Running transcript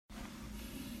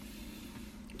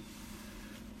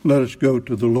Let us go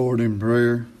to the Lord in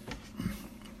prayer.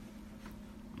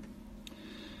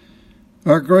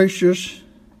 Our gracious,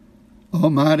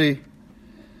 almighty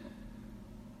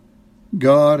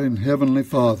God and Heavenly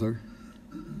Father,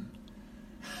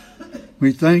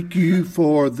 we thank you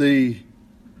for the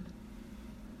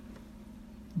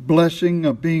blessing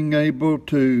of being able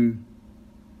to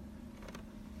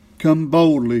come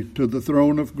boldly to the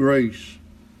throne of grace,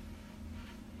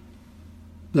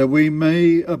 that we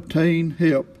may obtain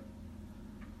help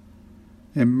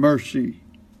and mercy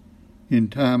in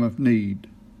time of need.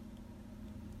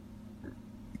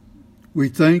 We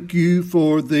thank you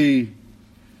for the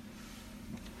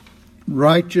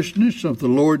righteousness of the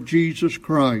Lord Jesus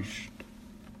Christ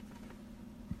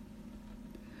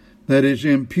that is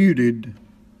imputed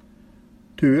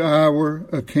to our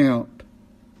account,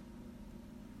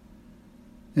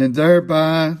 and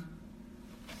thereby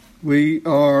we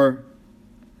are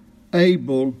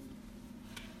able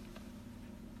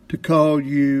to call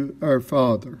you our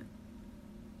Father.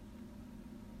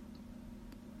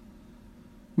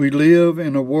 We live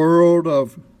in a world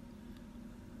of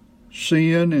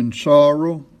sin and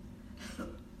sorrow,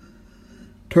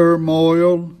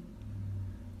 turmoil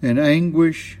and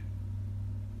anguish,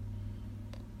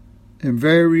 and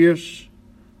various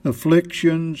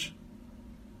afflictions,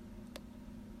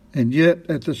 and yet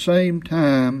at the same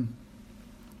time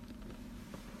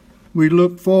we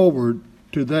look forward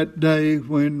to that day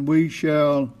when we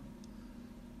shall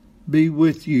be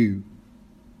with you.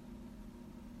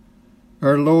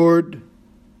 Our Lord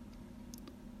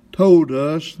told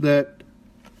us that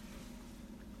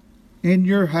in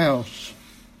your house,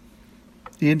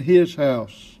 in His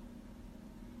house,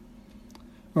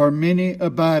 are many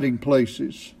abiding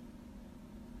places.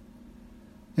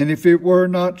 And if it were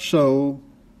not so,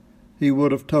 He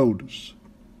would have told us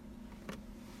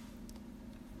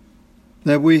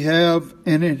that we have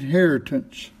an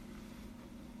inheritance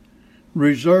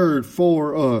reserved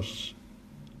for us.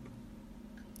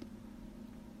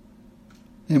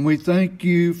 And we thank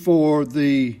you for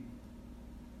the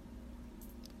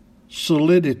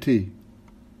solidity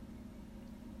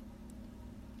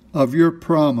of your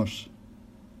promise.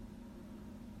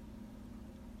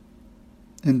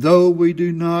 And though we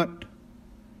do not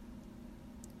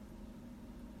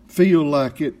feel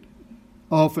like it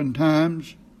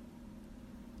oftentimes,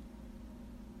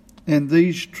 and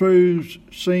these truths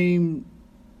seem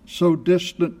so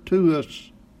distant to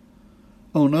us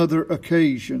on other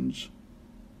occasions,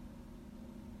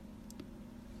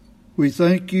 we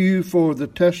thank you for the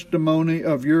testimony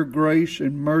of your grace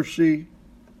and mercy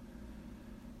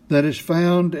that is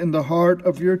found in the heart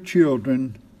of your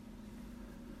children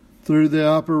through the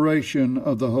operation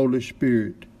of the Holy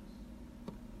Spirit.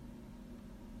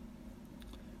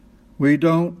 We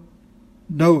don't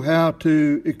know how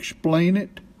to explain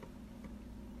it,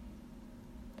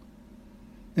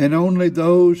 and only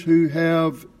those who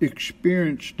have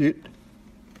experienced it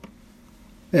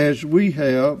as we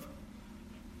have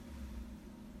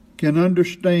can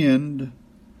understand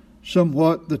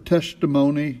somewhat the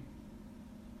testimony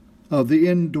of the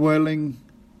indwelling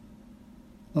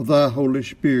of thy Holy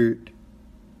Spirit.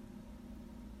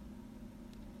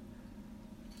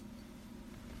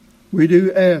 We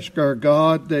do ask, our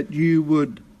God, that you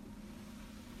would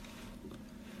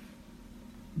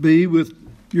be with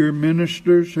your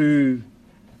ministers who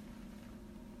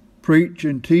preach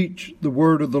and teach the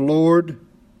word of the Lord,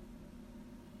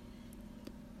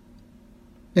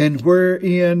 and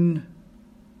wherein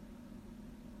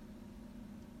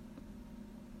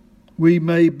we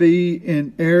may be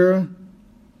in error,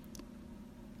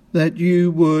 that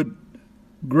you would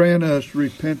grant us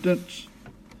repentance,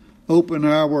 open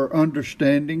our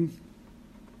understanding,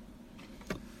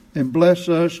 and bless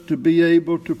us to be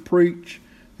able to preach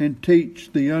and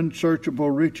teach the unsearchable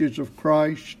riches of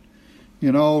Christ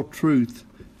in all truth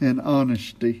and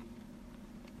honesty.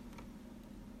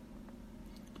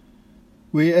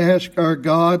 We ask, our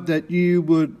God, that you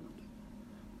would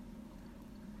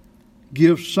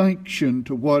give sanction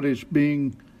to what is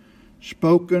being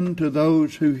spoken to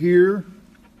those who hear,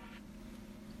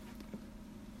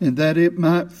 and that it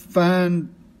might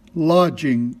find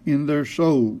lodging in their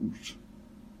souls,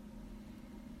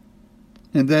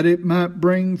 and that it might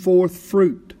bring forth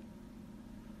fruit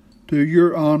to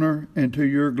your honor and to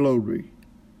your glory.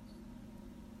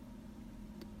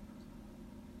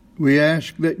 We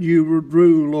ask that you would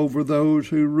rule over those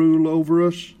who rule over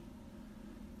us,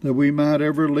 that we might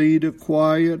ever lead a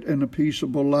quiet and a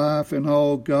peaceable life in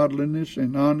all godliness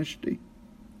and honesty.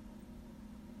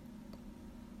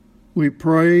 We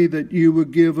pray that you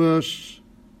would give us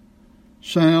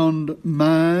sound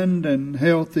mind and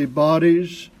healthy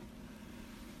bodies,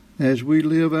 as we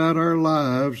live out our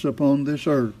lives upon this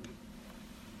earth.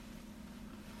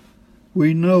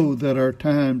 We know that our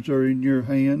times are in your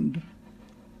hand.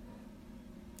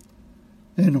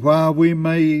 And while we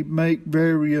may make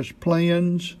various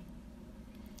plans,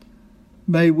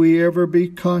 may we ever be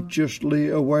consciously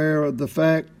aware of the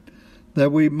fact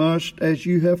that we must, as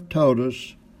you have taught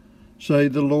us, say,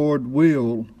 the Lord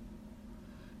will,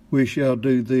 we shall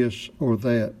do this or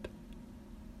that.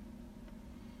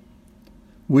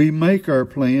 We make our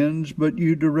plans, but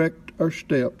you direct our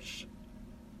steps.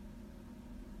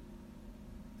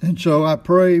 And so I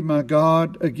pray, my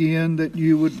God, again, that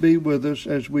you would be with us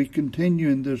as we continue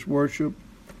in this worship.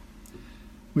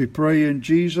 We pray in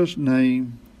Jesus'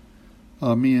 name.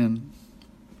 Amen.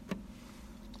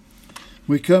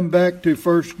 We come back to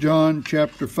 1 John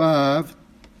chapter 5,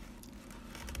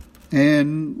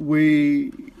 and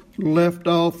we left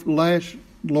off last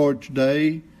Lord's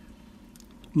Day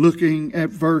looking at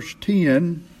verse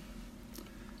 10,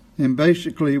 and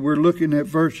basically we're looking at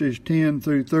verses 10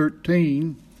 through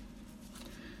 13.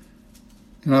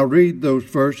 And I'll read those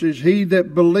verses. He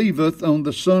that believeth on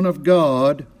the Son of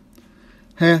God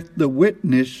hath the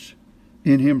witness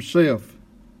in himself.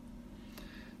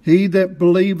 He that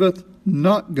believeth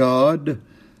not God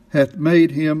hath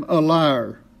made him a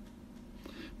liar,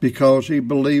 because he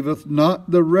believeth not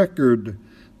the record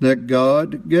that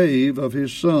God gave of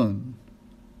his Son.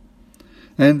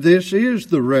 And this is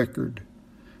the record,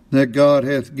 that God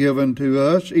hath given to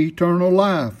us eternal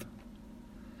life,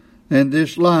 and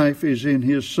this life is in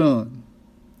his Son.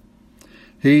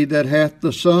 He that hath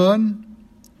the Son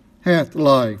hath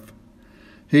life.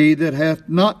 He that hath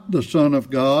not the Son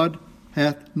of God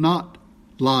hath not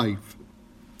life.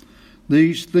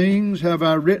 These things have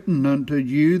I written unto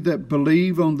you that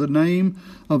believe on the name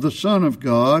of the Son of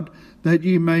God, that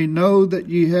ye may know that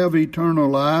ye have eternal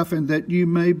life, and that ye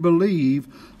may believe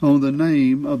on the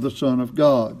name of the Son of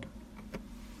God.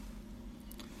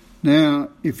 Now,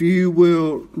 if you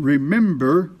will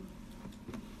remember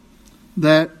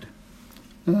that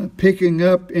picking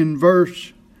up in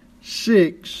verse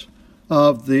 6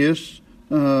 of this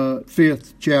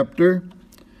 5th chapter,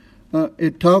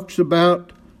 it talks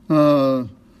about the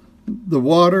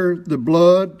water, the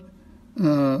blood,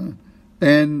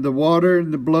 and the water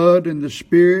and the blood and the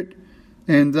Spirit,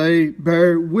 and they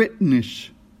bear witness.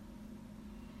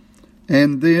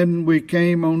 And then we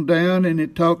came on down and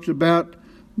it talks about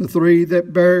the three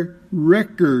that bear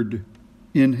record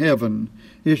in heaven.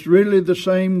 It's really the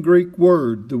same Greek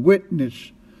word, the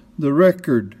witness, the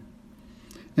record.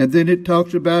 And then it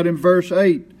talks about in verse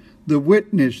 8, the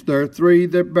witness. There are three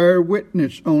that bear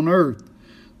witness on earth,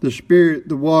 the Spirit,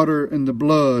 the water, and the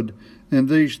blood, and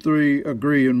these three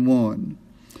agree in one.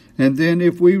 And then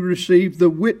if we receive the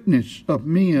witness of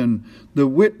men, the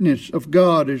witness of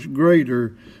God is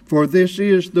greater, for this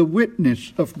is the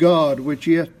witness of God which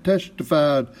he hath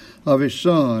testified of his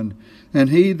Son. And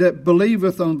he that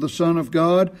believeth on the Son of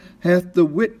God hath the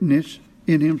witness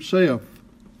in himself.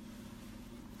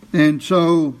 And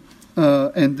so,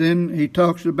 and then he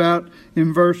talks about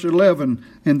in verse 11,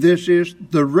 and this is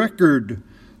the record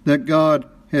that God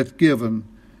hath given.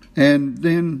 And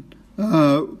then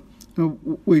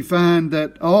we find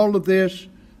that all of this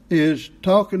is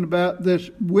talking about this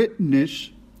witness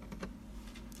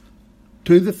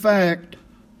to the fact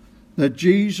that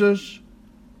Jesus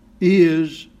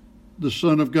is the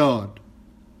Son of God.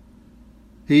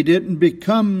 He didn't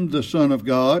become the Son of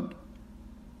God.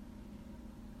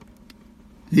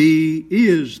 He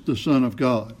is the Son of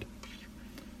God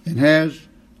and has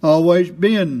always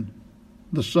been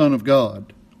the Son of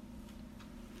God.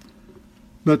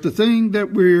 But the thing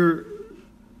that we're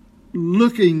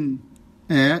looking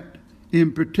at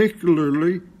in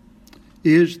particularly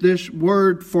is this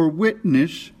word for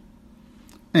witness.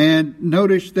 And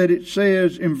notice that it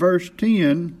says in verse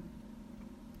 10,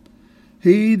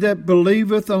 he that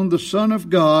believeth on the Son of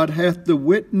God hath the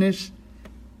witness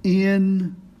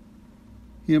in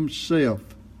himself.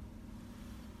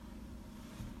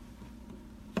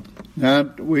 Now,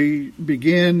 we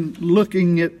began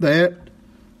looking at that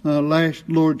last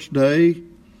Lord's Day,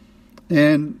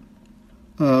 and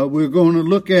we're going to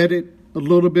look at it a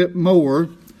little bit more.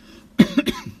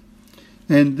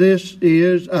 And this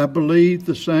is, I believe,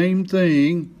 the same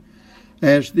thing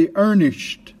as the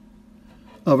earnest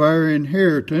of our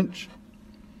inheritance,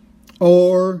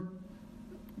 or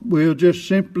we'll just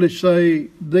simply say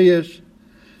this,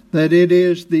 that it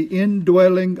is the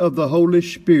indwelling of the Holy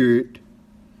Spirit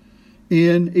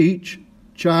in each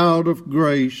child of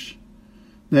grace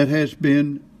that has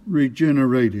been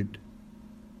regenerated.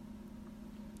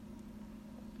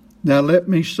 Now let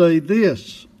me say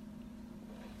this.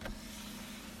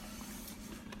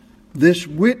 this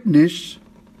witness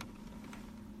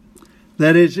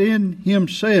that is in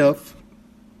himself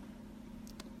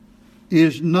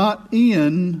is not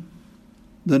in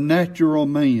the natural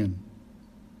man.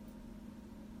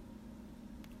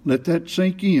 Let that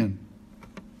sink in.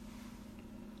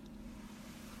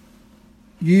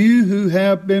 You who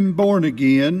have been born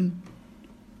again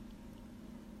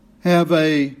have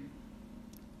a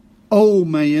old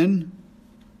man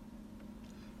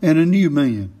and a new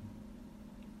man.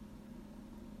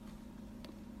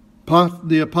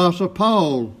 The Apostle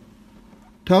Paul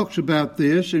talks about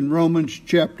this in Romans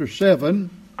chapter 7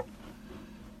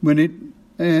 when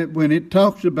it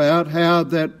talks about how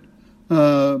that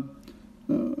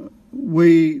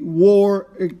we war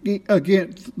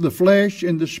against the flesh,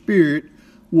 and the spirit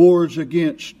wars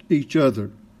against each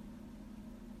other.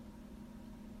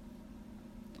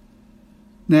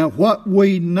 Now, what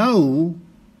we know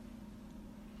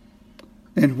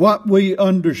and what we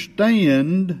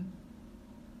understand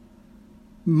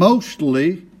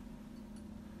mostly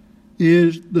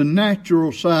is the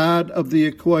natural side of the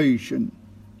equation.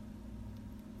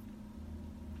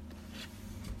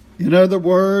 In other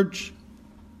words,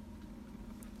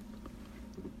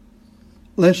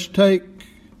 let's take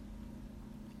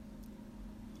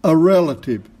a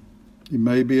relative. He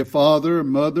may be a father, a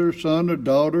mother, son, a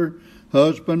daughter,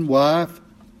 husband, wife.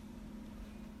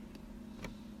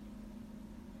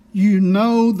 You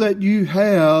know that you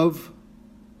have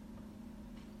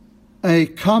a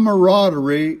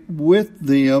camaraderie with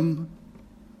them,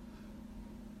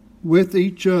 with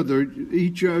each other.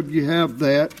 Each of you have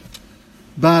that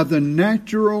by the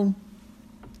natural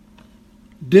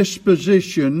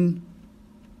disposition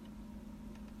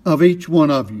of each one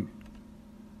of you.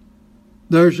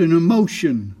 There's an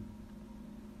emotion,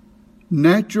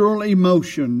 natural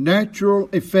emotion, natural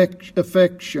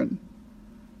affection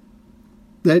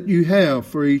that you have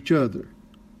for each other.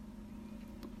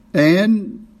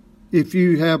 And if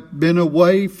you have been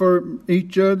away from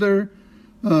each other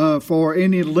for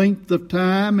any length of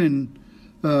time and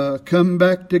come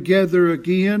back together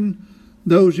again,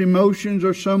 those emotions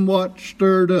are somewhat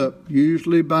stirred up,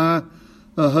 usually by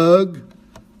a hug.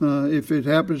 If it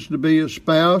happens to be a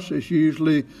spouse, it's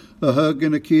usually a hug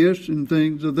and a kiss and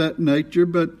things of that nature.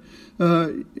 But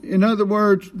in other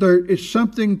words, there is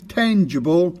something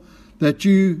tangible that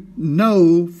you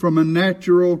know from a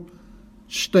natural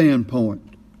standpoint.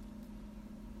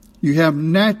 You have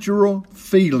natural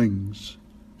feelings.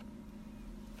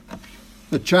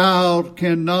 A child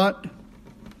cannot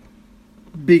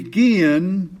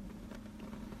begin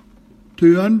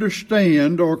to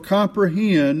understand or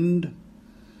comprehend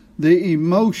the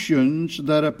emotions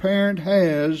that a parent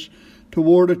has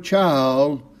toward a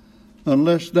child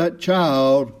unless that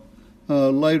child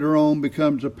later on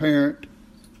becomes a parent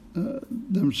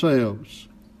themselves.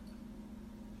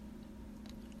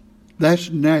 That's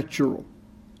natural.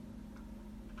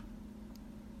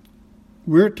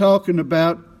 We're talking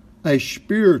about a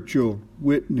spiritual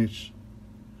witness,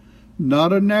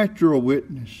 not a natural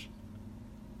witness.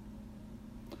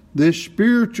 This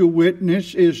spiritual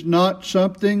witness is not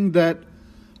something that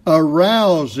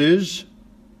arouses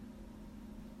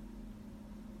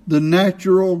the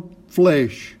natural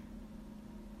flesh.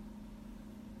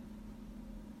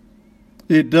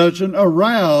 It doesn't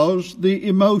arouse the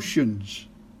emotions.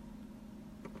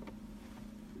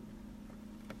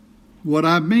 What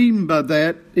I mean by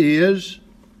that is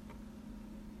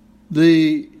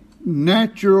the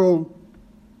natural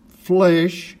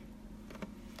flesh,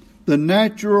 the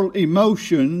natural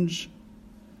emotions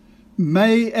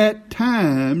may at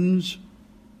times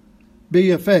be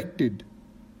affected.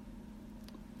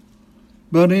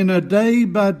 But in a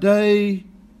day-by-day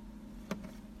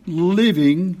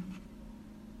living,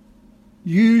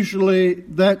 usually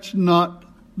that's not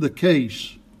the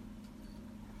case.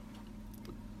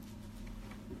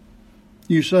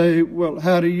 You say, well,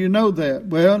 how do you know that?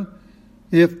 Well,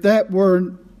 if that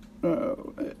were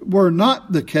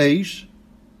not the case,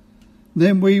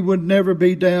 then we would never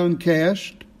be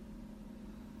downcast.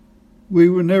 We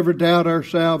would never doubt our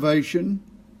salvation.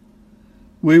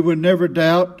 We would never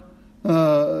doubt,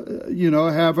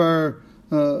 have our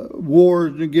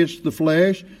wars against the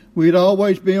flesh. We'd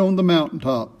always be on the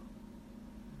mountaintop.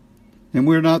 And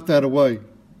we're not that away.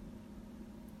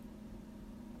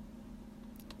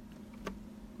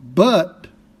 But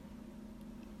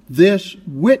this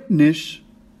witness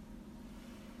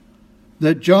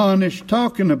that John is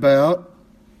talking about,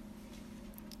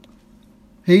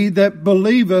 he that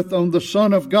believeth on the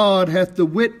Son of God hath the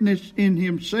witness in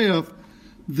himself.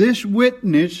 This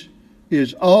witness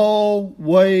is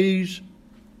always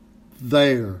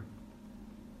there.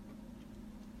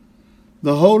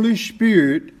 the Holy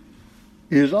Spirit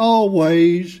is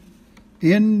always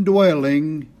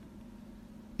indwelling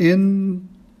in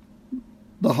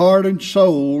the heart and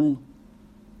soul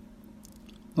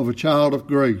of a child of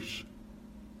grace.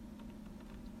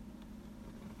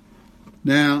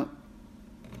 Now,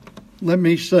 let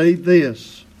me say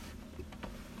this,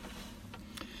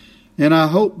 and I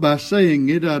hope by saying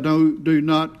it I do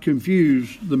not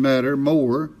confuse the matter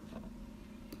more.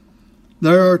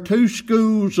 There are two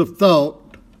schools of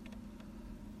thought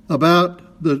about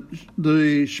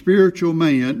the spiritual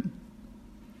man,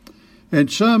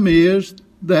 and some is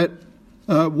that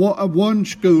one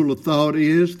school of thought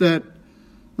is that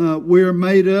we're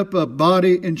made up of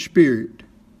body and spirit,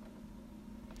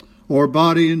 or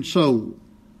body and soul.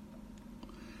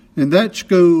 And that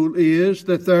school is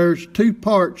that there's two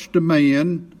parts to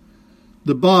man,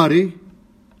 the body,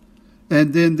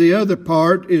 and then the other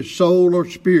part is soul or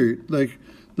spirit. They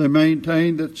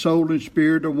maintain that soul and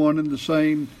spirit are one and the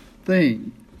same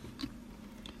thing.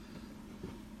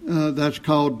 That's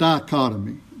called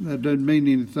dichotomy. That doesn't mean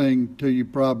anything to you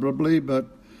probably, but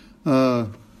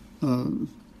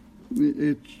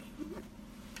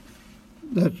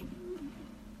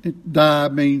di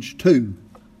means two.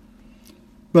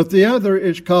 But the other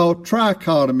is called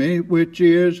trichotomy, which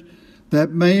is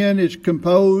that man is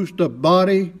composed of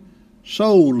body,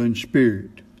 soul, and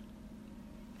spirit.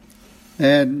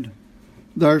 And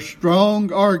there are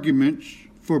strong arguments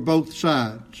for both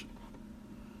sides.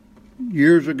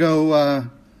 Years ago,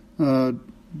 I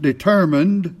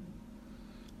determined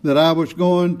that I was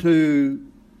going to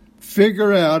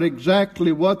figure out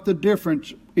exactly what the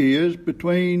difference is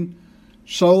between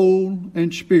soul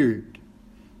and spirit.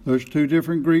 There's two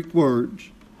different Greek words.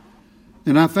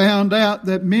 And I found out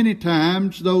that many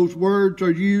times those words are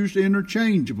used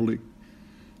interchangeably.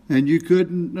 And you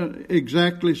couldn't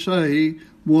exactly say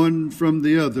one from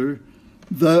the other.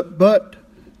 But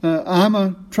I'm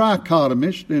a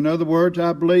trichotomist. In other words,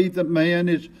 I believe that man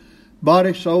is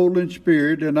body, soul, and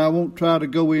spirit. And I won't try to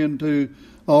go into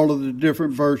all of the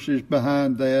different verses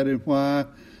behind that and why.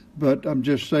 But I'm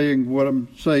just saying what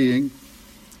I'm saying.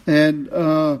 And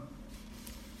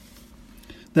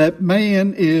that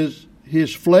man is,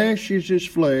 his flesh is his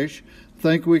flesh. I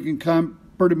think we can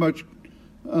pretty much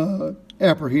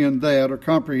apprehend that or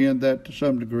comprehend that to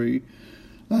some degree.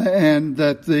 And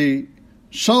that the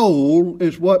soul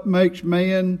is what makes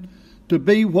man to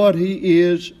be what he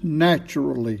is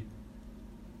naturally.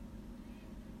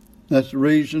 That's the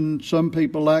reason some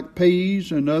people like peas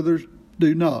and others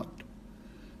do not.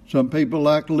 Some people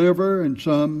like liver and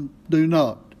some do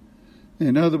not.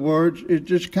 In other words, it's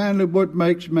just kind of what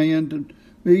makes man,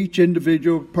 each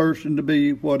individual person, to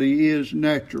be what he is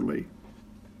naturally.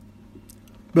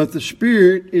 But the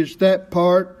spirit is that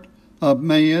part of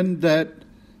man that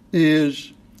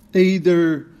is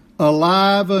either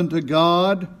alive unto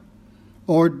God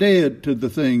or dead to the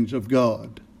things of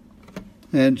God.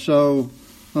 And so,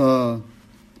 but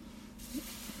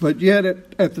yet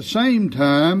at the same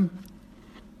time,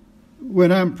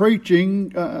 when I'm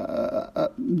preaching,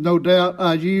 no doubt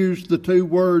I use the two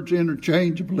words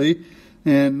interchangeably,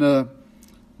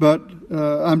 but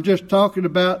I'm just talking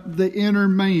about the inner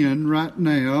man right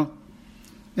now,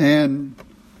 and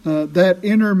that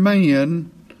inner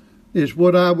man is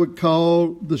what I would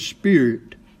call the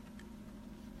spirit.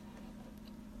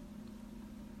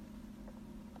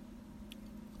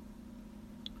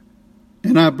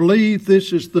 And I believe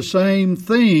this is the same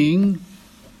thing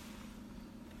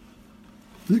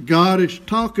that God is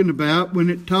talking about when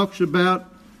it talks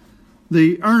about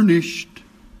the earnest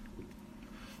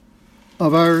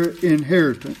of our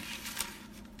inheritance.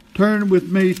 Turn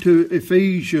with me to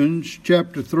Ephesians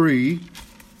chapter 3.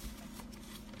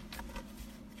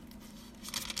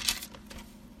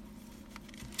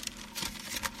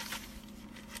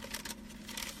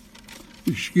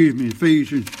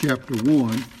 Ephesians chapter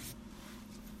 1.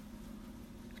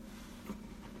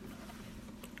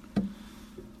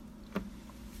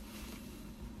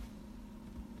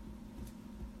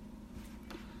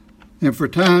 And for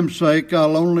time's sake,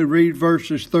 I'll only read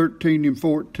verses 13 and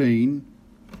 14.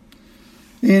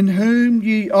 In whom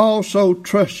ye also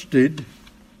trusted,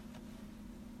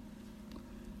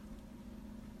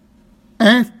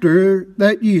 after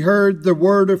that ye heard the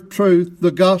word of truth,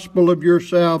 the gospel of your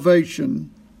salvation.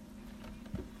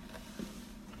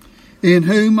 In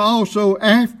whom also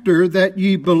after that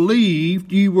ye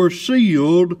believed, ye were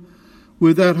sealed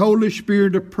with that Holy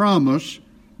Spirit of promise,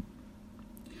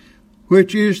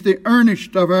 which is the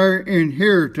earnest of our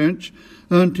inheritance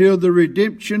until the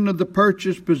redemption of the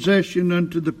purchased possession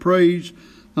unto the praise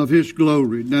of his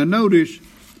glory. Now notice,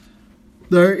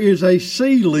 there is a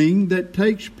sealing that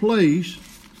takes place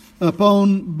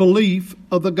upon belief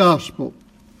of the gospel.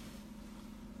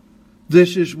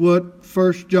 This is what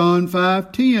 1 John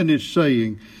 5:10 is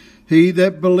saying. He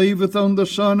that believeth on the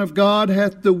Son of God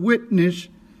hath the witness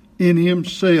in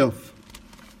himself.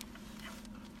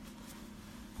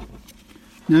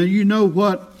 Now you know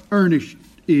what earnest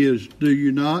is, do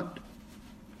you not?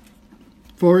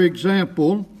 For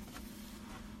example,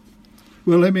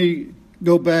 well, let me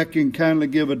go back and kindly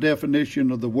give a definition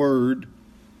of the word.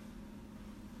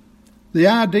 The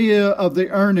idea of the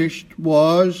earnest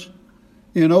was,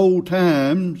 in old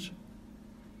times,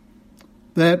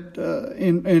 that,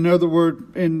 in other words,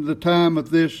 in the time of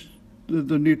this,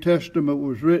 the New Testament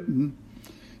was written,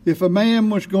 if a man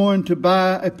was going to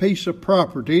buy a piece of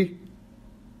property,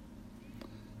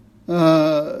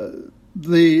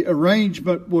 the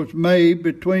arrangement was made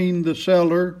between the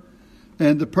seller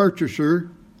and the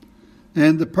purchaser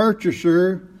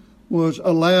was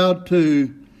allowed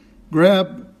to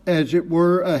grab, as it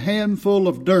were, a handful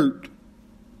of dirt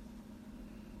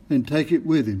and take it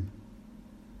with him.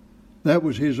 That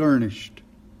was his earnest.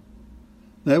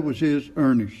 That was his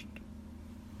earnest.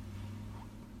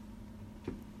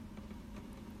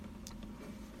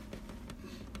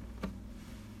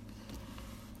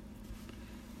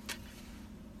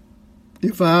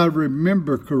 If I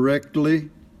remember correctly,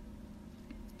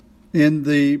 in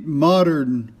the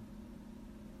modern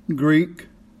Greek,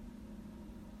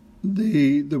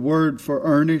 the word for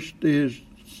earnest is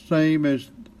same as,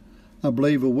 I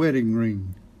believe, a wedding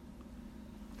ring.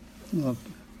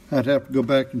 I'd have to go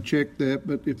back and check that,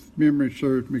 but if memory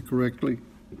serves me correctly.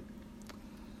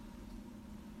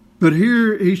 But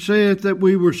here he said that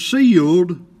we were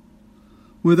sealed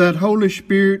with that Holy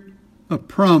Spirit of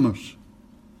promise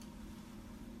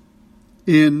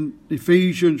in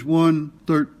Ephesians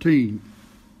 1:13,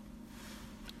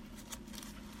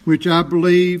 which I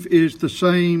believe is the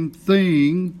same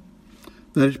thing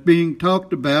that is being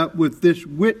talked about with this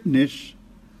witness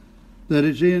that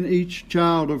is in each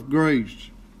child of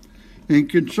grace. And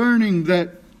concerning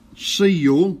that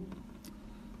seal,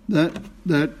 that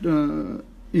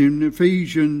in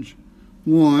Ephesians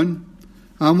 1,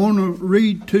 I want to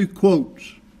read two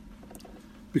quotes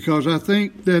because I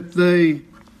think that they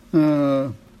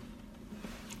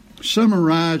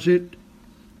summarize it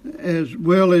as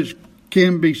well as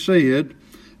can be said.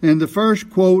 And the first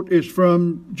quote is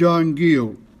from John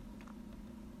Gill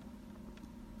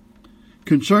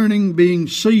concerning being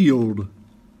sealed,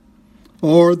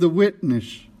 or the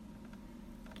witness,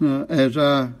 as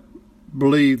I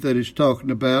believe that he's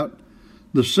talking about.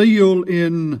 The seal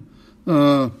in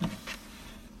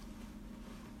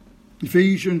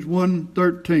Ephesians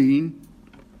 1:13,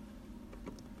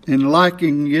 and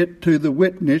likening it to the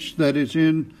witness that is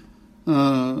in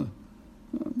 1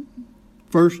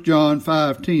 John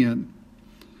 5:10.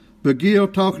 But Gill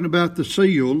talking about the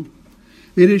seal,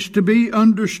 it is to be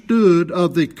understood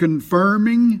of the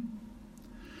confirming,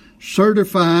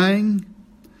 certifying,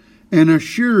 and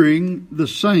assuring the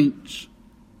saints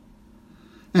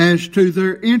as to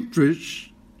their interest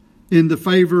in the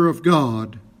favor of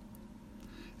God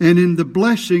and in the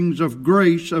blessings of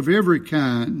grace of every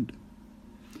kind,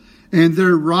 and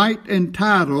their right and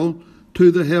title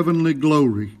to the heavenly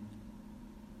glory.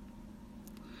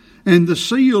 And the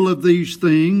seal of these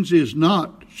things is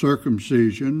not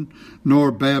circumcision,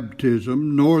 nor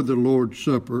baptism, nor the Lord's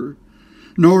Supper,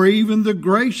 nor even the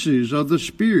graces of the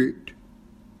Spirit,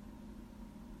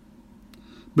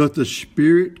 but the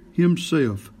Spirit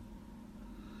himself,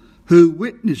 who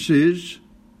witnesses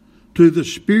to the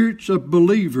spirits of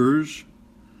believers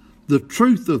the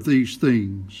truth of these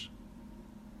things,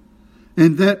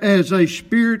 and that as a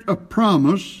spirit of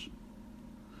promise,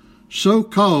 so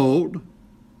called,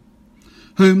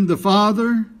 whom the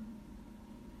Father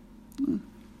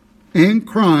and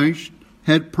Christ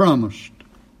had promised,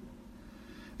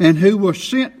 and who was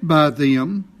sent by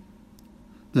them,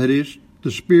 that is,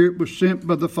 the Spirit was sent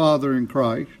by the Father and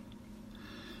Christ.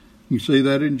 You see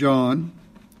that in John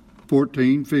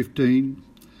 14:15.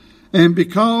 And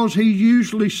because he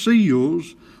usually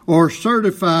seals or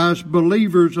certifies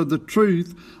believers of the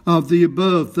truth of the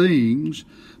above things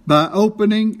by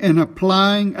opening and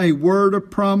applying a word of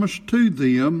promise to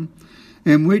them,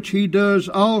 and which he does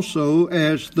also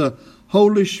as the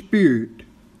Holy Spirit.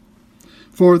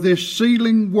 For this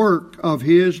sealing work of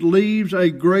his leaves a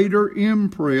greater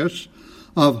impress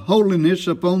of holiness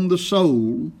upon the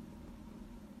soul,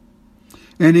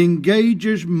 and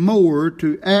engages more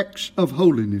to acts of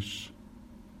holiness.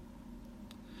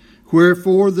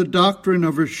 Wherefore the doctrine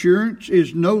of assurance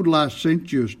is no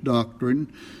licentious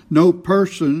doctrine, no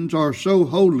persons are so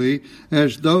holy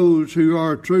as those who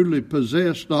are truly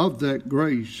possessed of that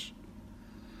grace.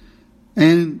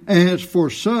 And as for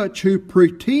such who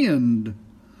pretend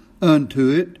unto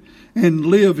it and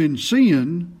live in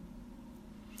sin,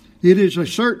 it is a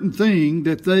certain thing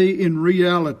that they in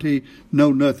reality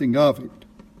know nothing of it.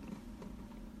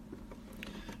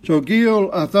 So Gill,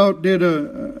 I thought, did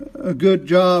a good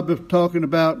job of talking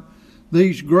about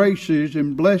these graces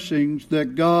and blessings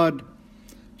that God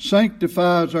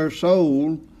sanctifies our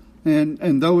soul,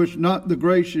 and though it's not the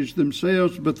graces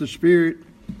themselves but the Spirit.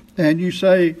 And you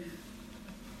say,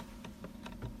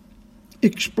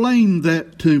 explain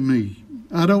that to me.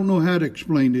 I don't know how to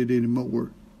explain it anymore.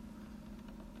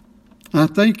 I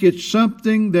think it's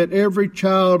something that every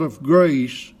child of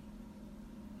grace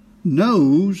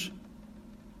knows,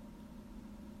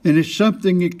 and it's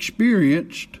something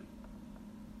experienced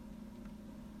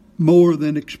more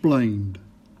than explained.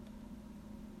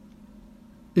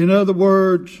 In other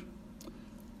words,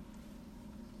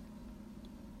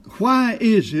 why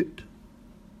is it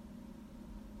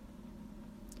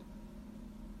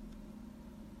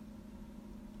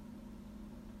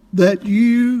that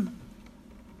you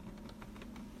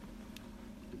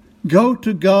go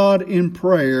to God in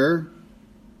prayer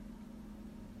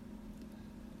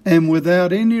and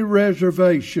without any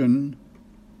reservation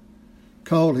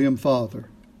call Him Father?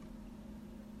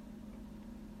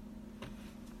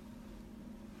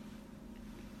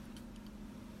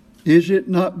 Is it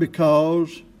not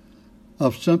because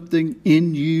of something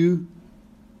in you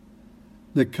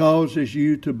that causes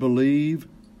you to believe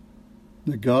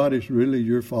that God is really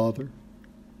your Father?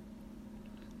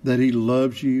 That He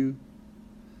loves you,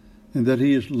 and that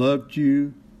He has loved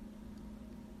you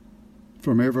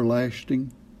from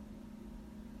everlasting,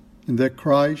 and that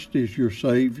Christ is your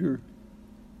Savior?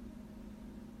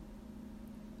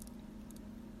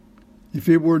 If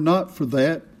it were not for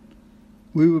that,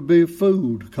 we would be a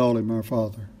fool to call Him our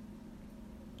Father.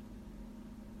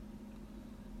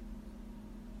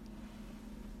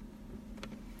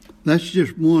 That's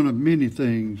just one of many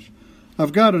things.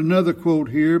 I've got another quote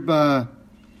here by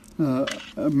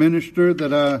a minister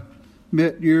that I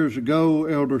met years ago,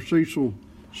 Elder Cecil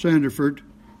Sanderford.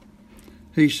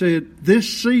 He said, "This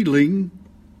sealing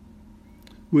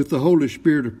with the Holy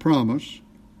Spirit of promise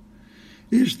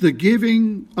is the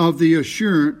giving of the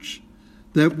assurance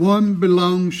that one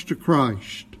belongs to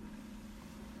Christ.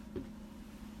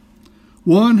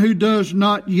 One who does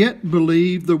not yet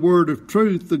believe the word of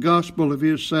truth, the gospel of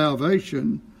his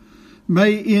salvation,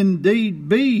 may indeed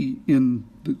be in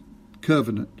the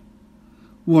covenant,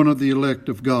 one of the elect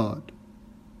of God.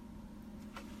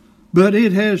 But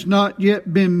it has not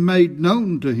yet been made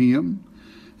known to him,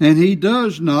 and he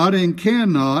does not and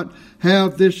cannot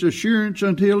have this assurance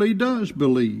until he does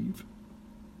believe.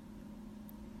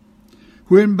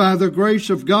 When by the grace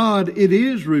of God it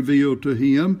is revealed to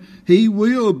him, he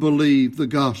will believe the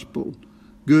gospel,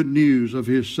 good news of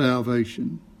his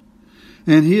salvation.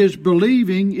 And his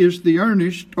believing is the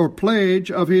earnest or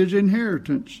pledge of his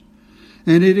inheritance.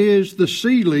 And it is the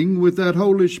sealing with that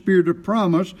Holy Spirit of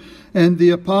promise. And the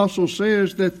apostle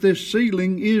says that this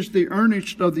sealing is the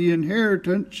earnest of the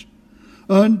inheritance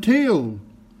until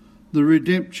the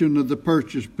redemption of the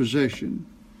purchased possession.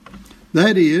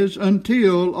 That is,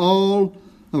 until all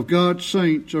of God's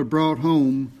saints are brought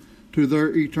home to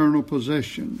their eternal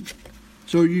possession."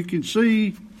 So you can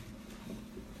see,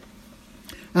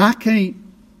 I can't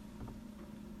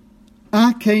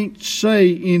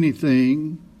say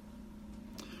anything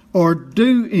or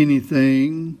do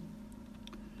anything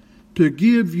to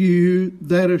give you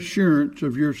that assurance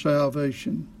of your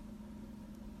salvation.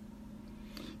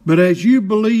 But as you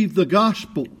believe the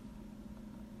gospel,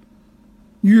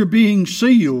 you're being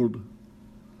sealed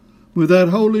with that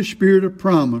Holy Spirit of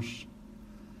promise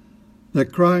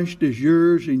that Christ is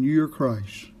yours and you're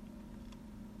Christ.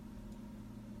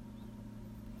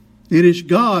 It is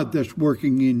God that's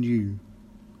working in you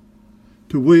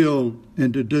to will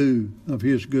and to do of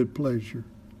His good pleasure.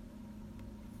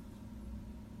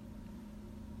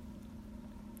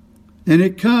 And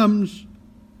it comes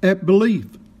at belief.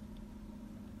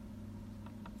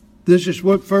 This is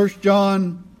what 1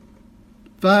 John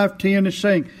 5:10 is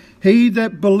saying. He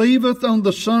that believeth on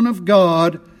the Son of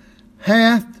God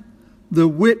hath the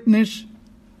witness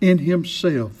in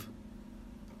himself.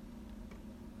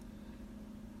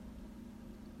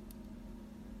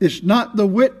 It's not the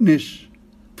witness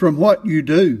from what you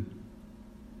do.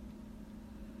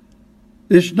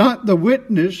 It's not the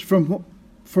witness from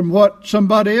what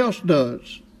somebody else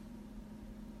does.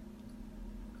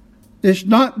 It's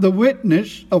not the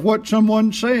witness of what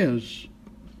someone says.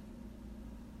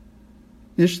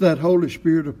 It's that Holy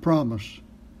Spirit of promise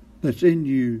that's in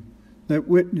you that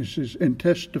witnesses and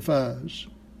testifies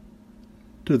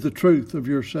to the truth of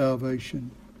your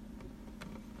salvation.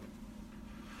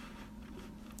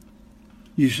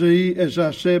 You see, as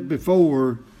I said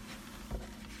before,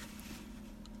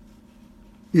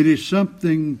 it is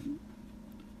something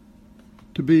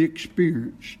to be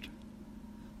experienced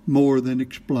more than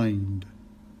explained.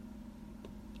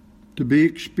 To be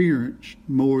experienced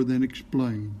more than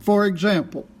explained. For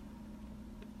example,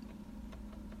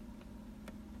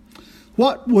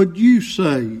 what would you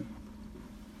say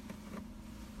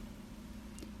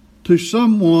to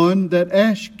someone that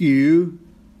asks you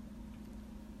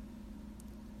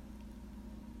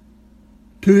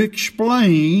to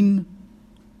explain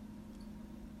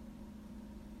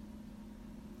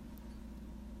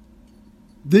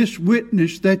this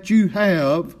witness that you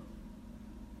have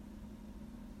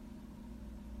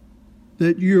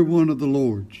that you're one of the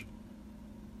Lord's?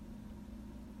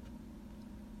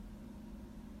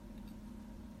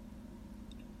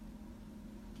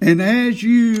 And as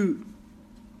you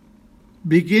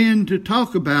begin to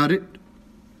talk about it,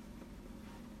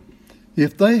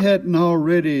 if they hadn't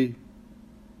already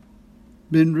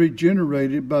been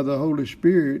regenerated by the Holy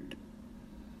Spirit,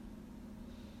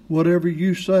 whatever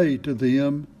you say to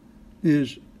them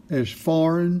is as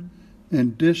foreign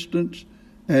and distant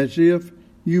as if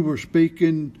you were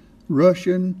speaking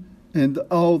Russian and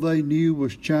all they knew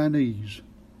was Chinese.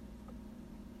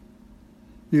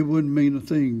 It wouldn't mean a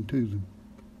thing to them.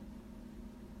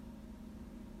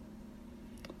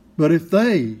 But if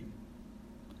they,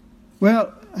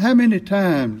 well, how many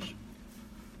times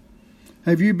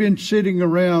have you been sitting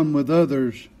around with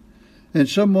others and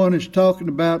someone is talking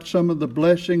about some of the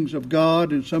blessings of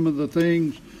God and some of the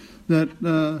things that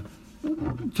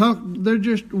they're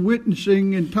just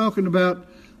witnessing and talking about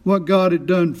what God had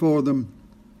done for them.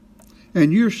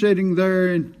 And you're sitting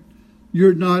there and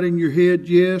you're nodding your head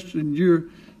yes, and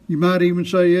you might even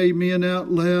say amen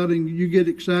out loud, and you get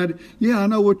excited. Yeah, I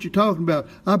know what you're talking about.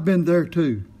 I've been there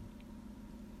too.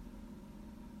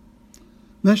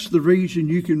 That's the reason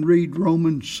you can read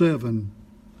Romans 7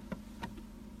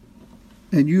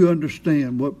 and you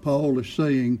understand what Paul is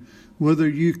saying, whether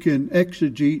you can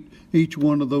exegete each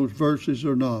one of those verses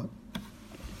or not.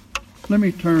 Let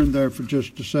me turn there for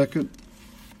just a second.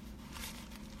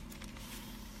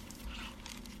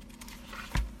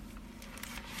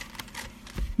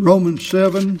 Romans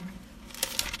 7.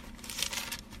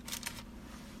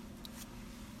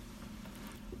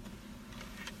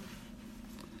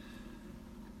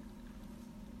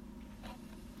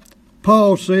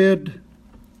 Paul said,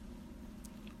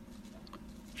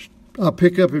 I'll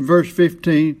pick up in verse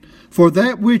 15, "For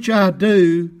that which I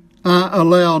do, I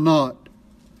allow not.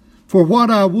 For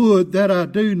what I would, that I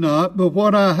do not, but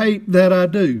what I hate, that I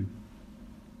do."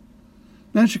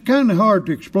 Now, it's kind of hard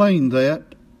to explain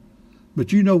that,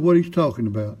 but you know what he's talking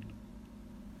about.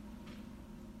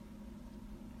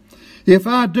 "If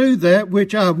I do that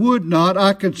which I would not,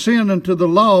 I consent unto the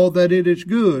law that it is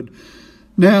good.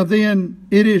 Now then,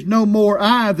 it is no more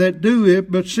I that do it,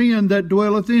 but sin that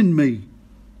dwelleth in me."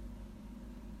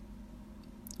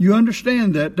 You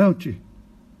understand that, don't you?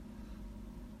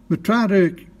 But try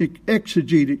to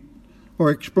exegete it or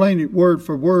explain it word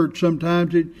for word.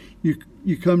 Sometimes you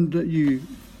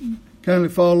kind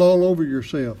of fall all over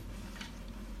yourself.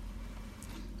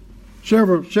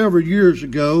 Several years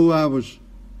ago, I was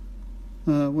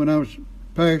when I was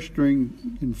pastoring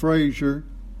in Fraser,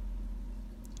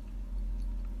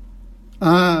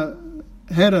 I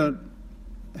had a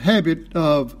habit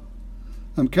of,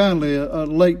 I'm kind of a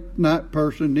late night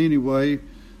person anyway,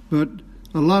 but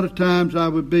a lot of times I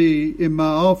would be in my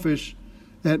office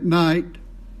at night.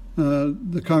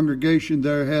 The congregation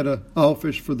there had an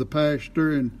office for the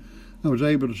pastor, and I was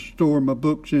able to store my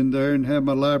books in there and have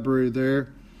my library there.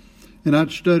 And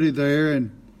I'd study there, and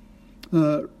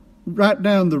right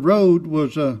down the road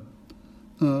was a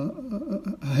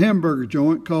hamburger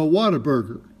joint called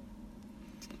Whataburger.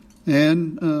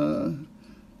 And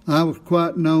I was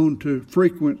quite known to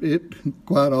frequent it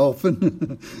quite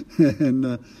often.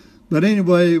 But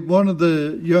anyway, one of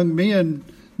the young men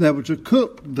that was a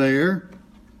cook there,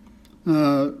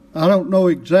 I don't know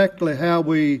exactly how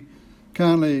we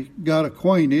kind of got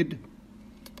acquainted,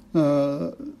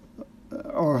 or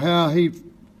how he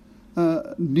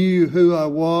knew who I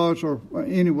was, or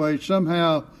anyway,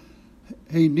 somehow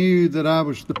he knew that I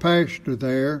was the pastor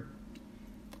there.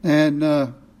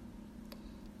 And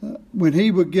when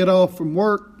he would get off from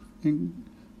work and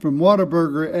from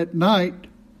Whataburger at night,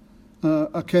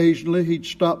 occasionally he'd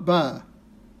stop by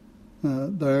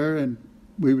there, and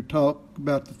we would talk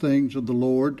about the things of the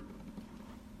Lord.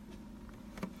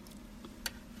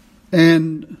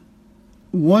 And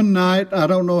one night, I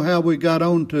don't know how we got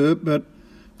onto it, but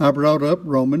I brought up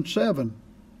Romans 7.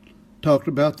 Talked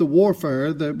about the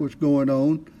warfare that was going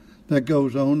on, that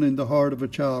goes on in the heart of a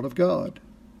child of God.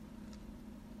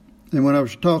 And when I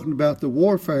was talking about the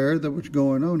warfare that was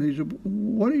going on, he said,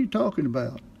 "What are you talking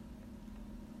about?"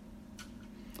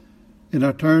 And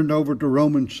I turned over to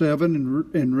Romans 7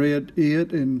 and read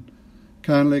it and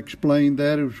kindly explained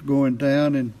that it was going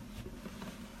down. And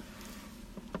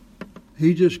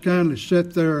he just kindly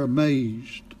sat there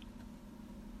amazed.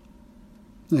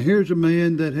 Now here's a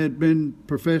man that had been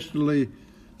professionally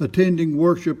attending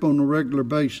worship on a regular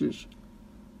basis.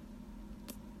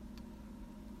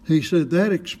 He said,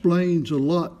 "That explains a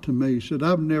lot to me." He said,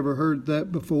 "I've never heard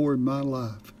that before in my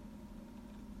life."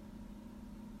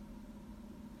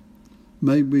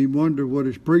 Made me wonder what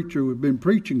his preacher had been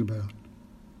preaching about.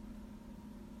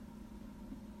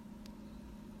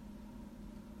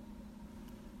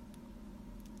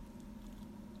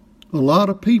 A lot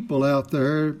of people out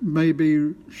there may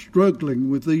be struggling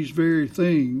with these very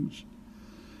things,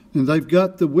 and they've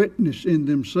got the witness in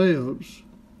themselves,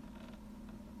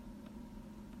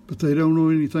 but they don't know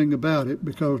anything about it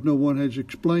because no one has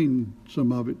explained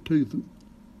some of it to them.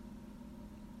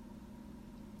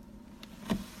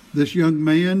 This young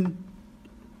man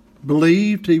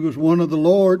believed he was one of the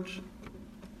Lord's,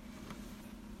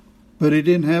 but he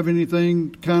didn't have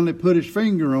anything to kindly put his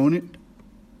finger on it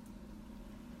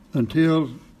until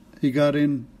he got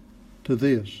into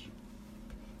this.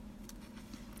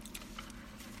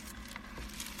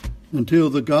 Until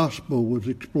the gospel was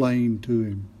explained to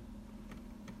him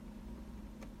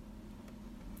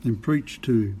and preached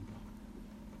to him.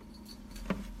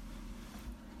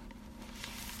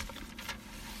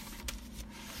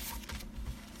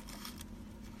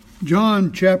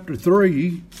 John chapter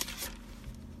 3,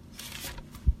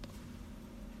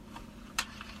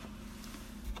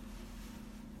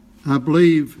 I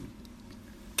believe,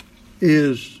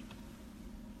 is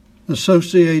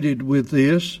associated with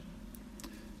this.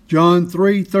 John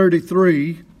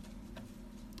 3:33,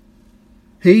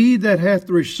 "He that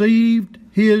hath received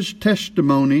his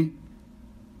testimony,"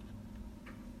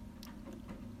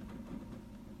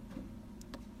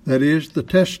 that is, the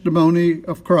testimony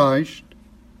of Christ,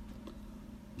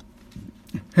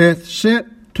 "hath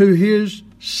set to his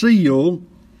seal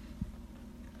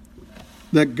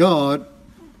that God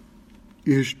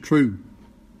is true."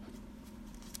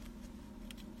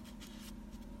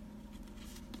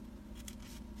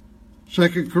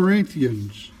 Second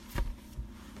Corinthians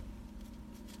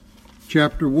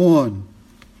chapter 1.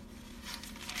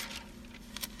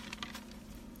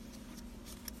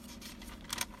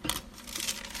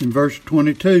 In verse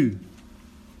 22.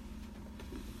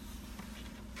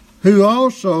 Who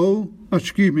hath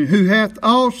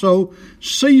also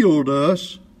sealed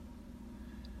us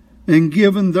and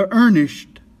given the earnest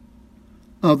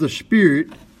of the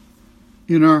Spirit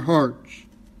in our hearts.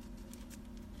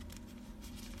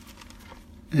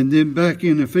 And then back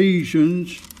in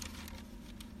Ephesians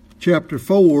chapter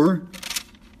 4,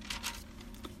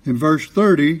 in verse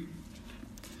 30,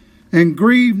 "And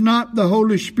grieve not the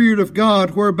Holy Spirit of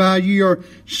God, whereby ye are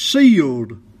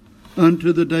sealed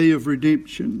unto the day of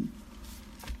redemption."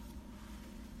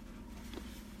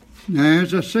 Now,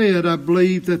 as I said, I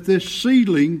believe that this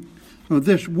sealing, or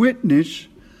this witness,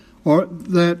 or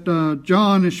that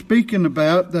John is speaking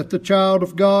about, that the child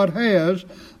of God has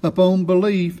upon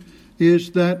belief,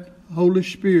 is that Holy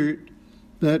Spirit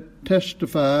that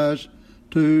testifies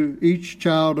to each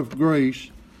child of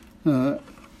grace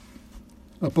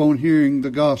upon hearing the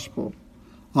gospel.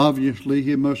 Obviously,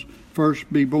 he must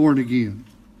first be born again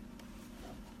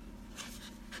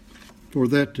for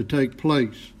that to take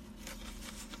place.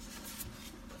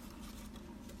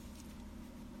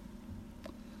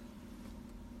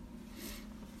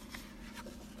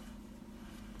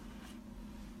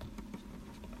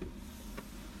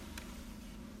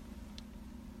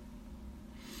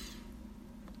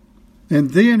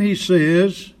 And then he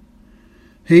says,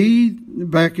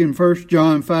 back in 1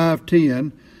 John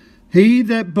 5:10, "He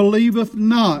that believeth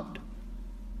not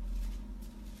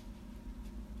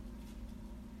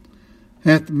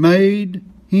hath made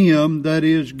him that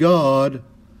is God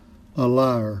a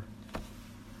liar."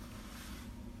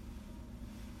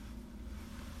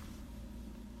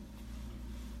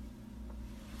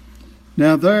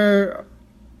 Now there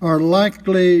are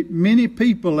likely many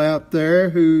people out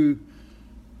there who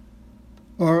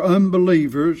are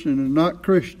unbelievers and are not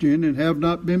Christian and have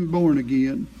not been born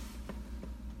again,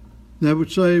 that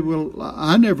would say, "Well,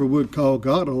 I never would call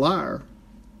God a liar."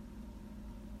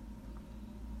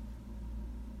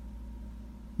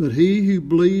 But he who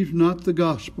believes not the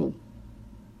gospel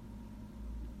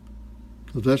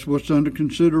So that's what's under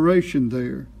consideration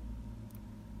there.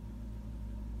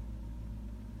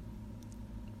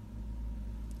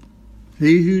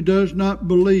 He who does not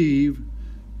believe,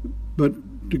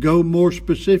 but to go more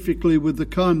specifically with the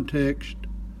context,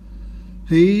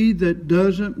 he that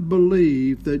doesn't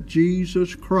believe that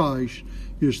Jesus Christ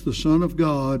is the Son of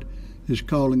God is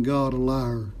calling God a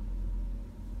liar.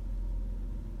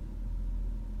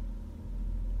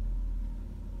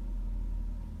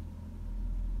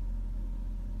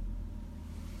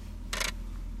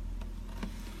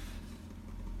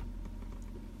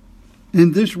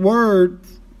 And this word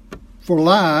for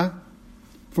lie,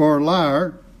 for a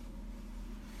liar,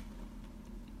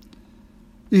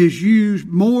 is used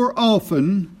more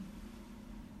often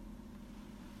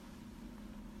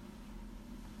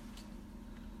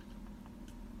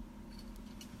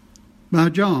by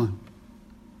John.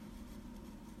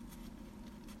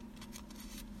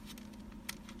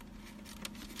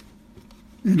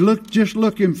 And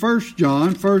look in 1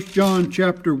 John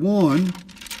chapter 1,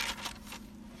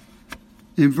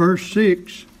 in verse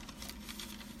 6.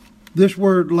 This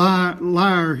word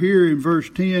liar here in verse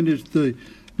 10 is the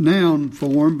noun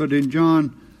form, but in 1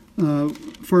 John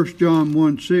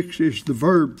 1:6 is the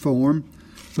verb form.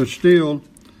 But still,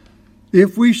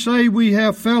 if we say we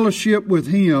have fellowship with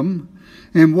him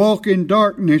and walk in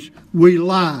darkness, we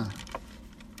lie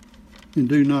and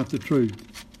do not the truth.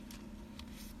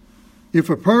 If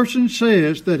a person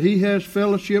says that he has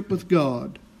fellowship with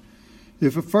God,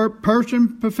 if a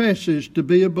person professes to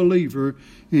be a believer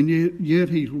and yet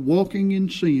he's walking in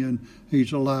sin,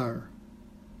 he's a liar.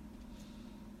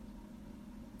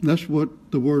 That's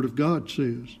what the Word of God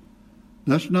says.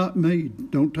 That's not me.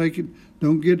 Don't take it.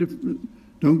 Don't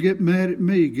get mad at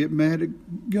me. Get mad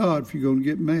at God if you're going to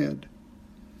get mad.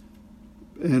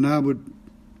 And I would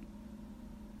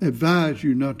advise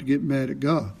you not to get mad at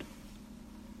God.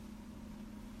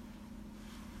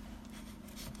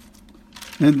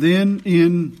 And then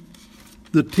in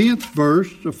the 10th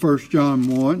verse of 1 John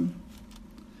 1,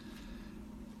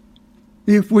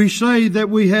 if we say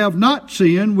that we have not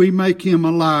sinned, we make him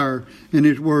a liar, and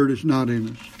his word is not in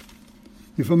us.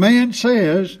 If a man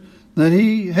says that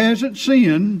he hasn't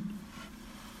sinned,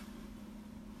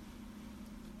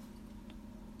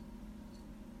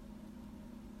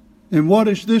 and what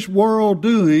is this world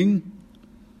doing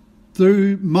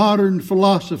through modern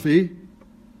philosophy,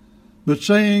 but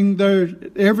saying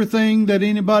everything that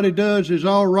anybody does is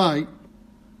all right,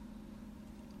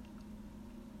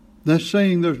 that's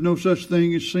saying there's no such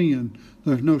thing as sin.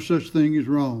 There's no such thing as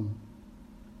wrong.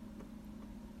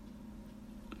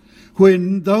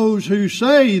 When those who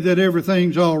say that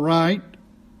everything's all right,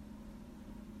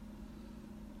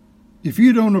 if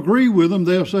you don't agree with them,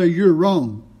 they'll say you're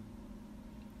wrong.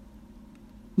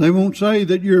 They won't say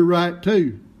that you're right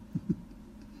too.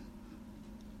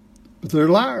 But they're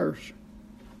liars.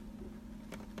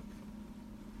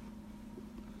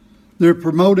 They're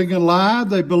promoting a lie,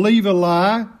 they believe a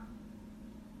lie,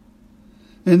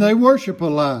 and they worship a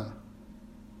lie.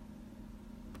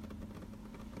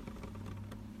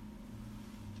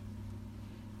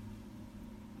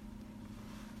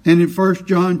 And in 1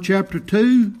 John chapter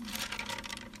 2,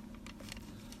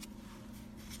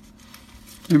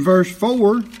 in verse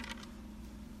 4,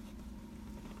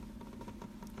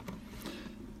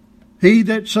 he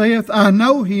that saith, I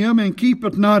know him, and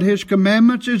keepeth not his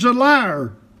commandments, is a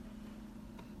liar,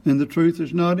 and the truth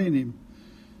is not in him.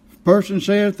 If a person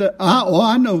saith that,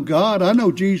 I know God, I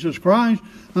know Jesus Christ,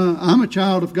 I'm a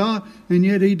child of God, and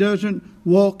yet he doesn't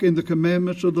walk in the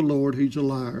commandments of the Lord, he's a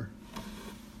liar.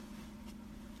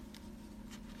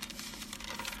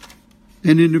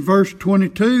 And in verse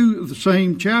 22 of the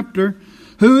same chapter,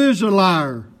 who is a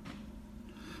liar?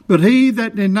 But he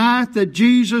that denieth that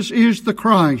Jesus is the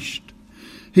Christ.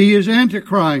 He is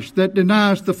Antichrist that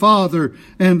denies the Father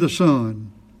and the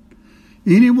Son.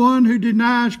 Anyone who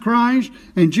denies Christ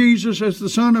and Jesus as the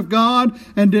Son of God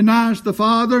and denies the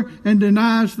Father and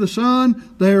denies the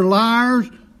Son, they're liars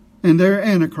and they're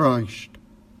Antichrist.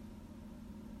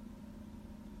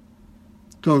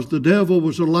 Because the devil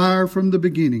was a liar from the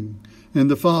beginning and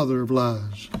the father of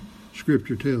lies,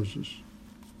 Scripture tells us.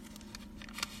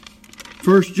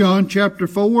 1 John chapter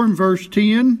 4 and verse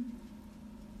 10.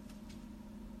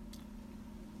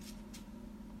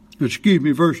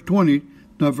 Verse 20,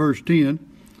 not verse 10.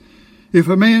 If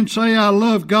a man say, I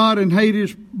love God and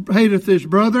hateth his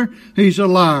brother, he's a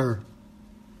liar.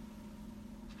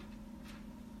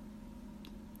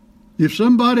 If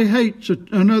somebody hates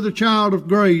another child of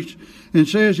grace and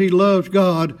says he loves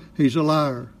God, he's a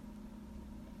liar.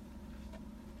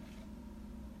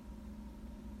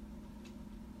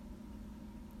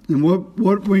 And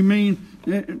what we mean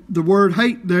the word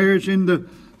hate there is in the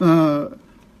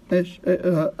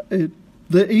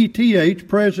ETH,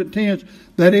 present tense.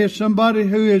 That is somebody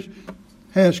who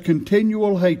has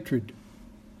continual hatred.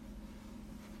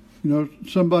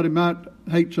 Somebody might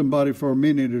hate somebody for a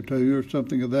minute or two or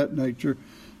something of that nature.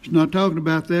 It's not talking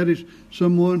about that. It's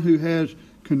someone who has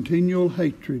continual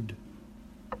hatred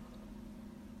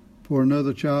for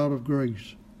another child of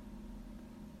grace.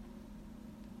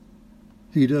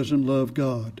 He doesn't love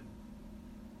God.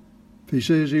 If he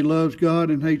says he loves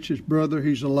God and hates his brother,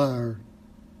 he's a liar.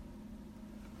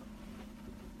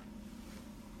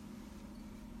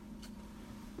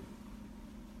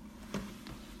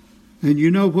 And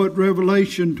you know what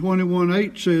Revelation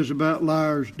 21:8 says about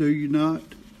liars, do you not?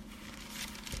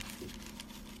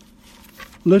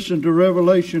 Listen to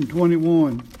Revelation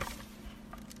 21,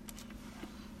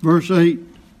 verse 8.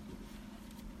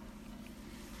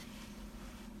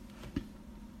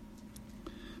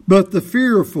 But the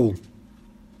fearful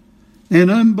and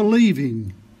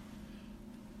unbelieving,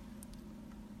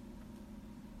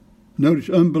 notice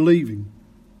unbelieving,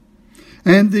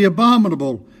 and the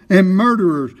abominable, and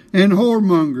murderers, and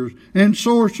whoremongers, and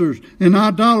sorcerers, and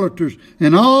idolaters,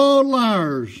 and all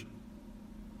liars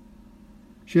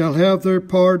shall have their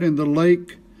part in the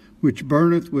lake which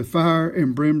burneth with fire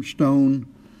and brimstone,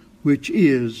 which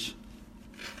is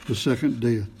the second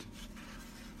death.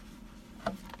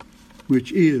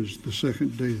 Which is the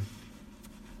second death.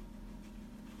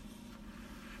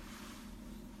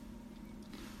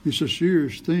 It's a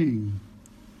serious thing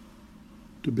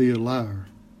to be a liar.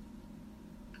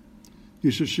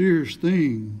 It's a serious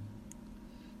thing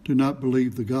to not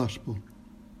believe the gospel.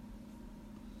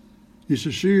 It's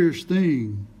a serious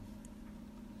thing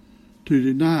to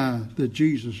deny that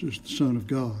Jesus is the Son of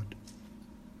God.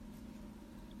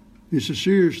 It's a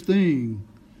serious thing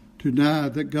to deny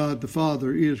that God the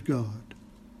Father is God.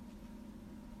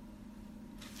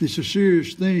 It's a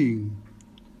serious thing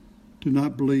to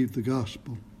not believe the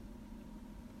gospel.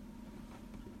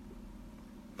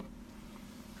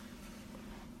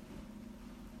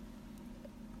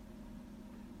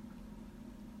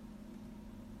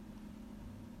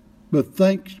 But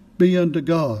thanks be unto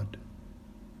God,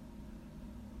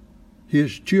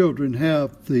 His children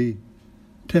have the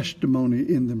testimony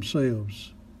in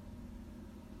themselves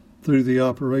through the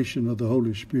operation of the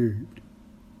Holy Spirit.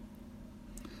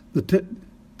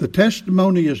 The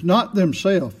testimony is not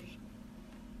themselves.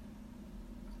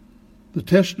 The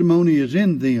testimony is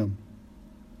in them.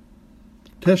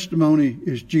 The testimony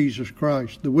is Jesus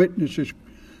Christ. The witness is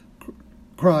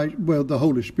Christ, the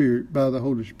Holy Spirit, by the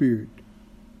Holy Spirit.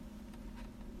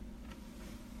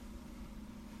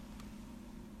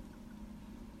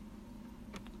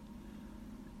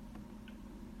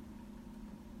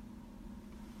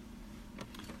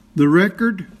 The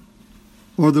record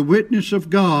or the witness of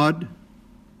God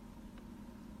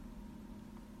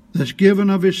that's given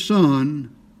of His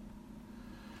Son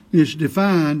is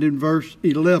defined in verse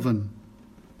 11.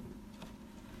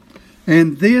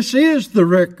 And this is the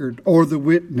record or the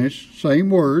witness, same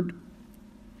word,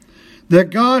 that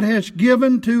God has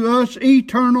given to us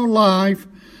eternal life,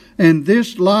 and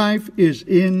this life is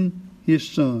in His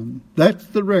Son. That's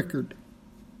the record.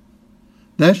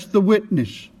 That's the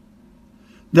witness.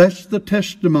 That's the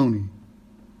testimony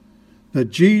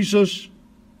that Jesus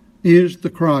is the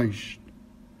Christ.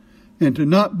 And to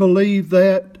not believe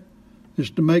that is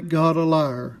to make God a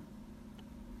liar.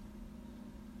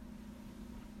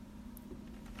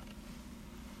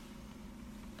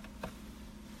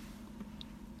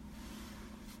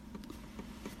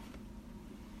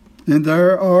 And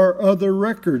there are other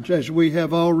records, as we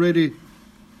have already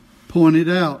pointed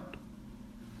out.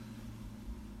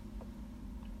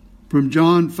 From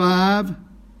John 5,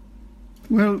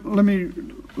 let me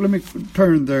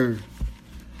turn there.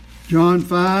 John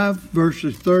 5,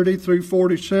 verses 30 through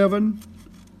 47.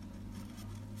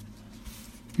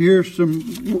 Here's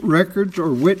some records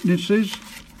or witnesses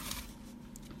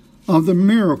of the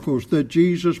miracles that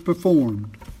Jesus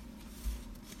performed.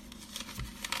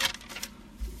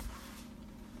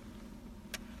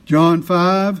 John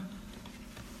 5,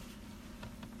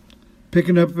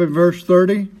 picking up in verse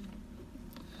 30.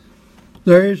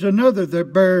 There is another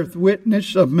that beareth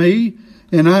witness of me,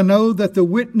 and I know that the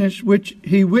witness which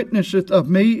he witnesseth of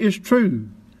me is true.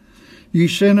 Ye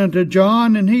sent unto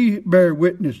John, and he bare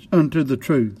witness unto the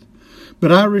truth.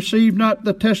 But I receive not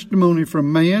the testimony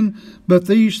from man, but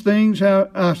these things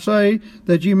I say,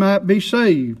 that ye might be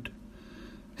saved.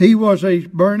 He was a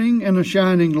burning and a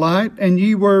shining light, and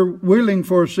ye were willing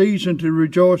for a season to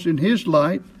rejoice in his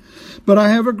light. But I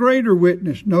have a greater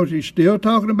witness. Notice he's still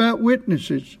talking about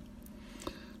witnesses.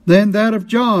 Than that of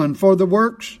John, for the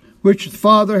works which the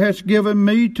Father has given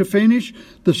me to finish,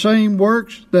 the same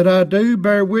works that I do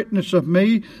bear witness of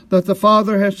me that the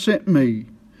Father has sent me.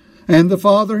 And the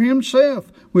Father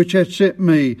himself, which hath sent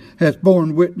me, hath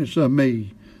borne witness of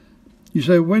me. You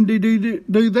say, when did he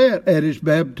do that? At his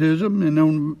baptism and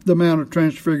on the Mount of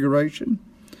Transfiguration.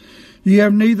 Ye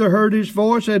have neither heard his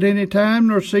voice at any time,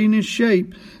 nor seen his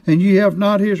shape, and ye have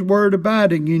not his word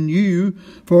abiding in you,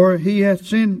 for whom he hath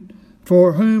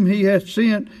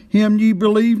sent, him ye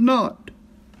believe not.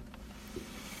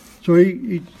 So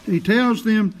he tells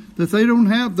them that they don't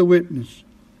have the witness.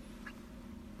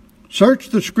 Search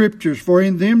the Scriptures, for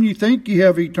in them ye think ye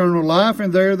have eternal life,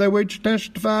 and there they which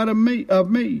testify of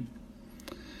me.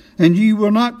 And ye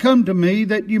will not come to me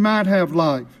that ye might have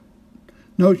life.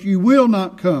 Notice, you will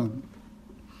not come.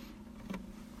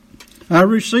 I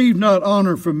receive not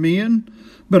honor from men,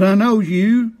 but I know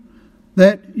you,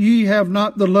 that ye have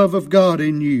not the love of God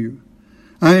in you.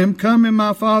 I am come in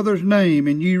my Father's name,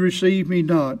 and ye receive me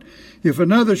not. If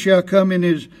another shall come in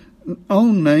his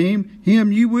own name,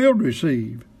 him ye will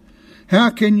receive. How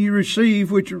can ye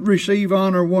receive which receive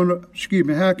honor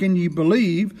how can ye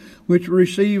believe which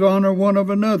receive honor one of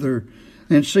another,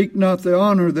 and seek not the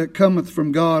honor that cometh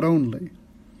from God only?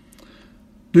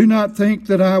 Do not think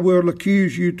that I will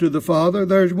accuse you to the Father.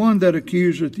 There is one that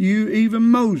accuseth you, even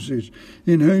Moses,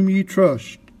 in whom ye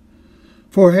trust.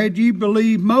 For had ye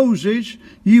believed Moses,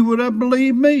 ye would have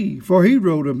believed me, for he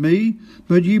wrote of me.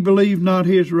 But ye believe not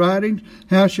his writings.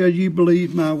 How shall ye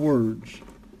believe my words?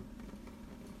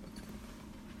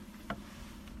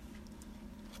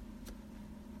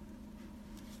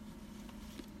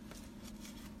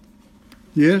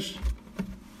 Yes,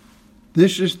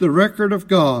 this is the record of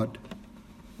God.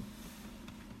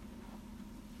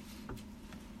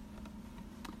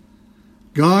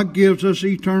 God gives us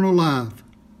eternal life,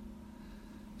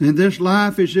 and this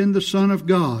life is in the Son of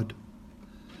God.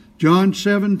 John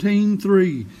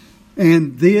 17:3,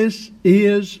 and this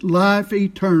is life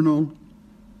eternal,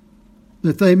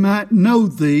 that they might know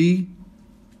thee,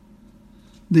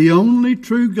 the only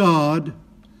true God,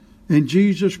 and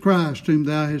Jesus Christ whom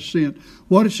thou hast sent.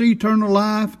 What is eternal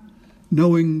life?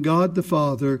 Knowing God the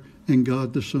Father and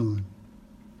God the Son.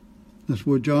 That's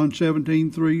what John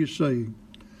 17:3 is saying.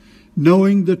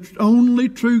 Knowing the only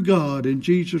true God and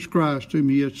Jesus Christ whom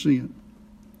he hath sent.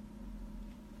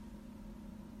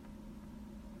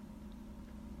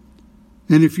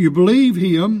 And if you believe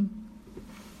him,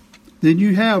 then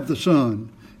you have the Son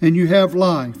and you have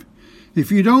life. If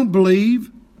you don't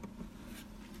believe,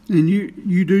 and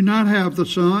you do not have the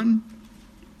Son,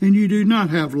 and you do not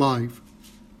have life.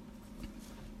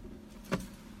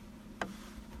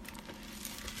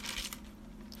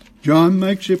 John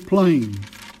makes it plain,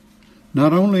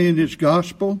 not only in his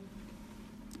gospel,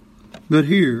 but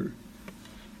here.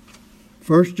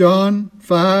 1 John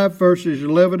 5, verses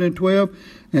 11 and 12,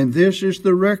 and this is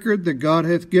the record that God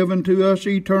hath given to us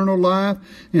eternal life,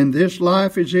 and this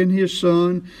life is in his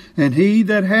Son, and he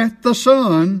that hath the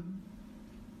Son,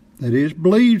 that is,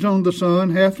 believes on the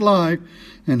Son, hath life,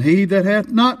 and he that hath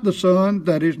not the Son,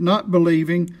 that is not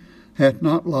believing, hath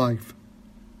not life.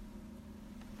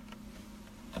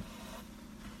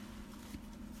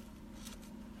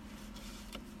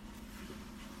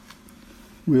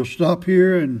 We'll stop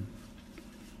here and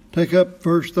take up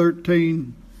verse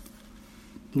 13,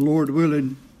 the Lord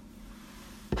willing,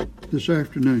 this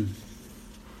afternoon.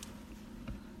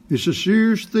 It's a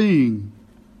serious thing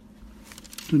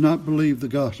to not believe the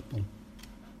gospel.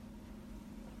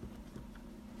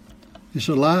 It's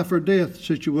a life or death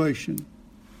situation.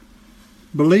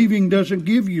 Believing doesn't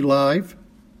give you life.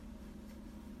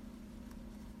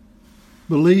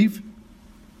 Belief,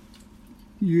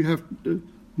 you have to,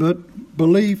 but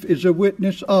belief is a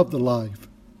witness of the life.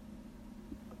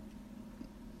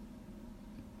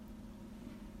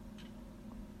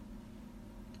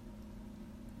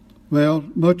 Well,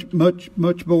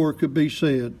 much more could be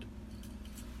said,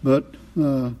 but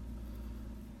I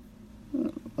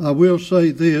will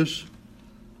say this: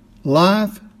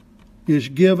 life is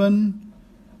given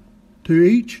to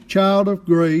each child of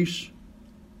grace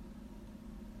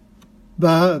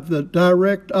by the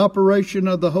direct operation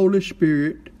of the Holy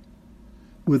Spirit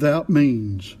without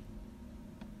means.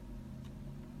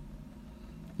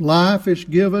 Life is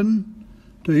given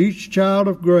to each child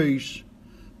of grace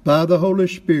by the Holy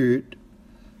Spirit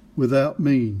without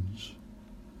means.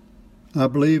 I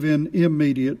believe in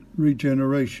immediate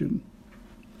regeneration.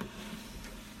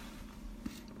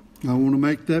 I want to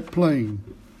make that plain.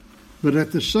 But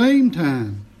at the same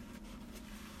time,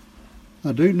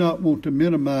 I do not want to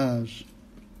minimize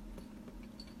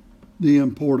the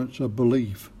importance of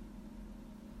belief,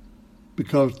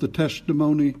 because the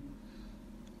testimony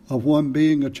of one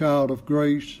being a child of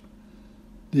grace,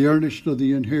 the earnest of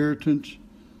the inheritance,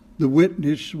 the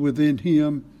witness within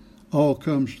him, all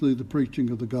comes through the preaching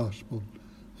of the gospel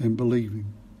and believing.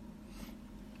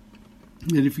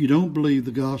 And if you don't believe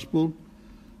the gospel,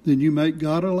 then you make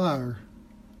God a liar.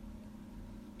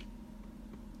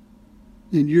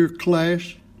 And you're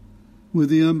classed with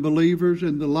the unbelievers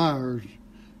and the liars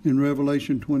in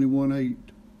Revelation 21:8.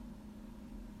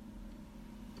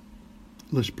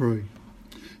 Let's pray.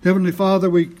 Heavenly Father,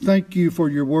 we thank you for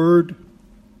your word.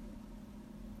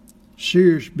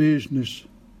 Serious business.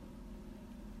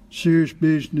 Serious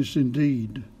business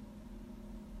indeed.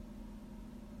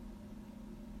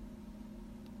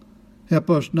 Help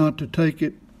us not to take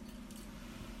it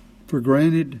for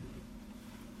granted.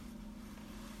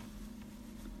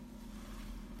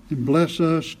 And bless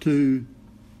us to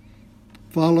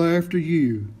follow after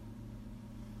you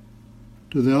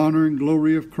to the honor and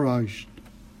glory of Christ.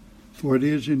 For it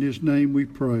is in his name we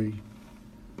pray.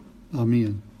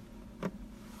 Amen.